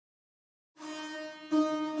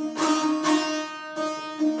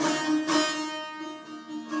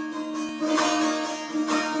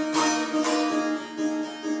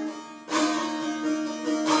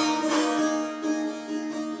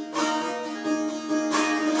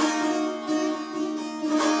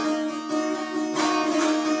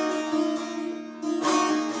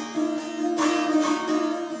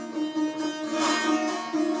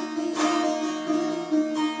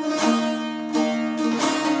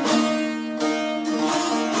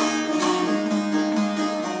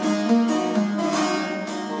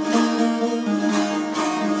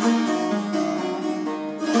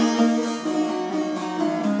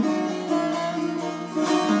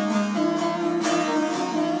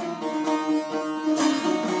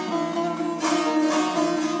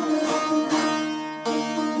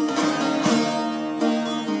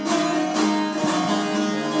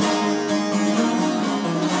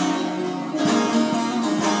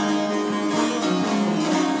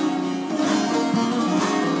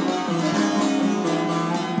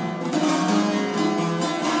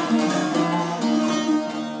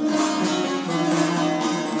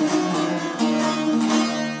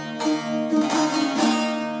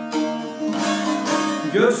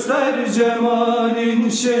Göster cemalin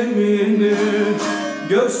şemini,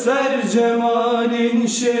 göster cemalin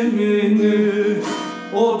şemini.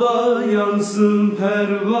 O da yansın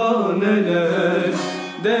pervaneler,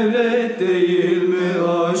 devlet değil mi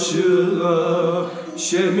aşığa?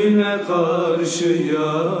 Şem'ine karşı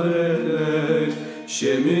yaneler,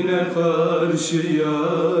 Şem'ine karşı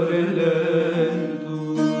yaneler.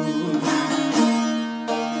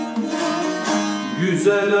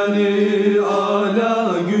 Güzel Ali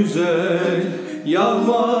ala güzel,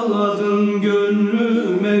 yağmaladın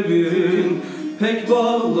gönlüm evin. Pek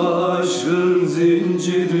bağla aşkın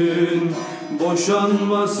zencirin,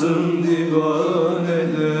 boşanmasın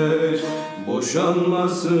divaneler,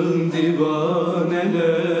 boşanmasın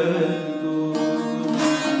divaneler.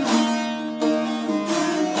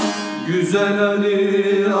 Güzel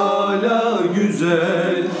Ali ala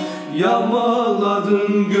güzel,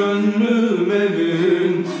 yağmaladın gönlüm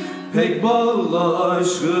evin. Pek bağla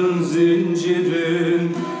aşkın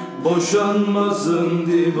zincirin, boşanmasın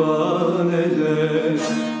divaneler,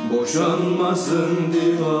 boşanmasın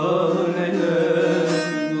divaneler.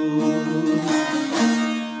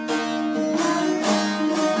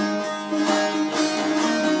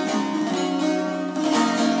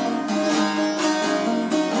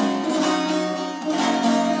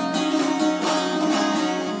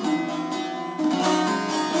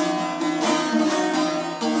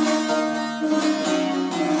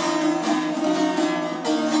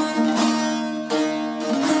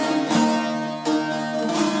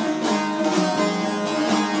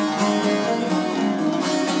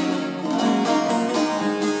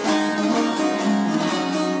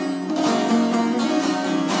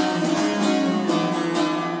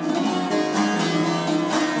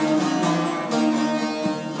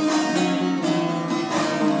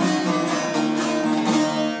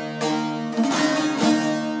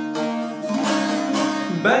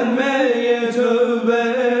 Ben meye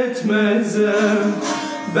tövbe etmezem,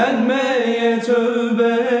 ben meye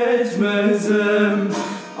tövbe etmezem.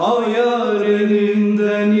 Ayar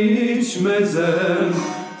elinden içmezem,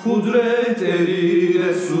 kudret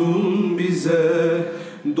eliyle sun bize.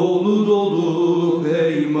 Dolu dolu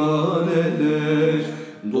peymaneler,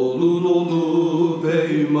 dolu dolu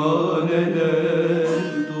peymaneler.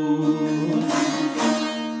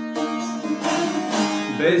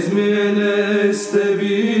 Bezmiyeleste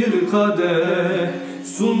bir kadeh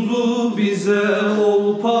sundu bize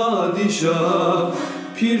ol padişah.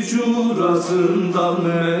 Pir curasından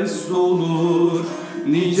mest olur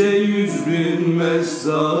nice yüz bin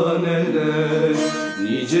mestaneler,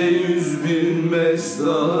 nice yüz bin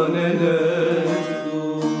mestaneler.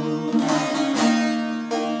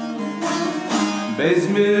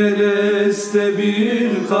 Bezmiyeleste bir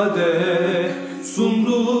kadeh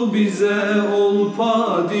sundu bize ol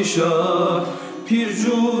padişah. Pir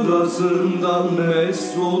curasından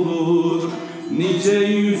mest olur nice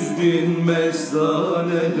yüz bin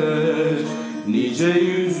mestaneler, nice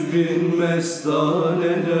yüz bin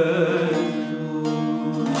mestaneler.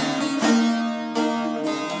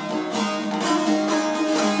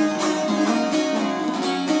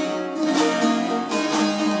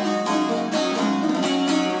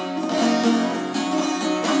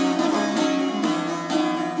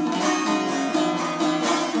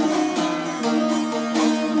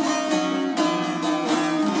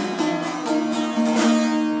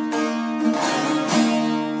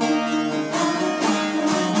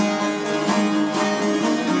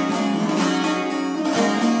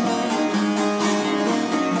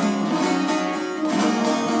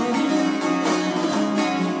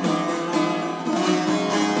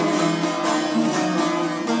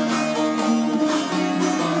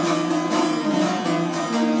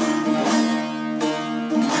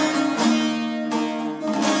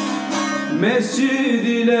 Mescid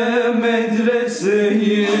ile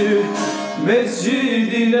medreseyi,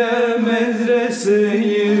 mescid ile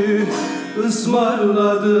medreseyi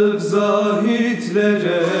ısmarladık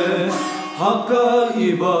zahitlere. Hakk'a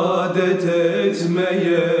ibadet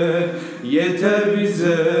etmeye yeter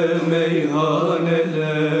bize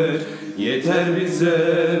meyhaneler, yeter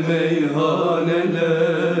bize meyhaneler.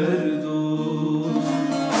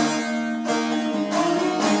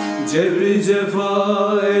 Cevr-i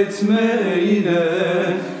cefa etmeyle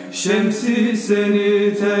şemsi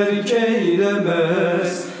seni terk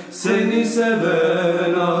eylemez. Seni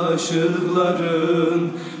seven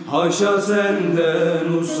aşıkların haşa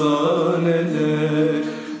senden usaneler,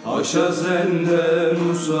 haşa senden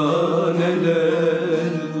usaneler.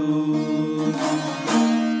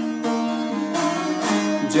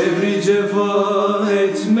 Cevr-i cefa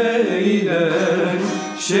etmeyle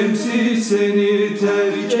şemsi seni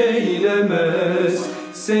terk eylemez.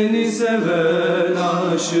 seni seven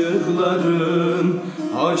aşıklarım.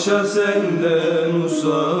 Haşa senden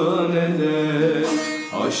usan ele,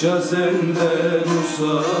 haşa senden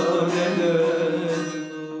usan ele.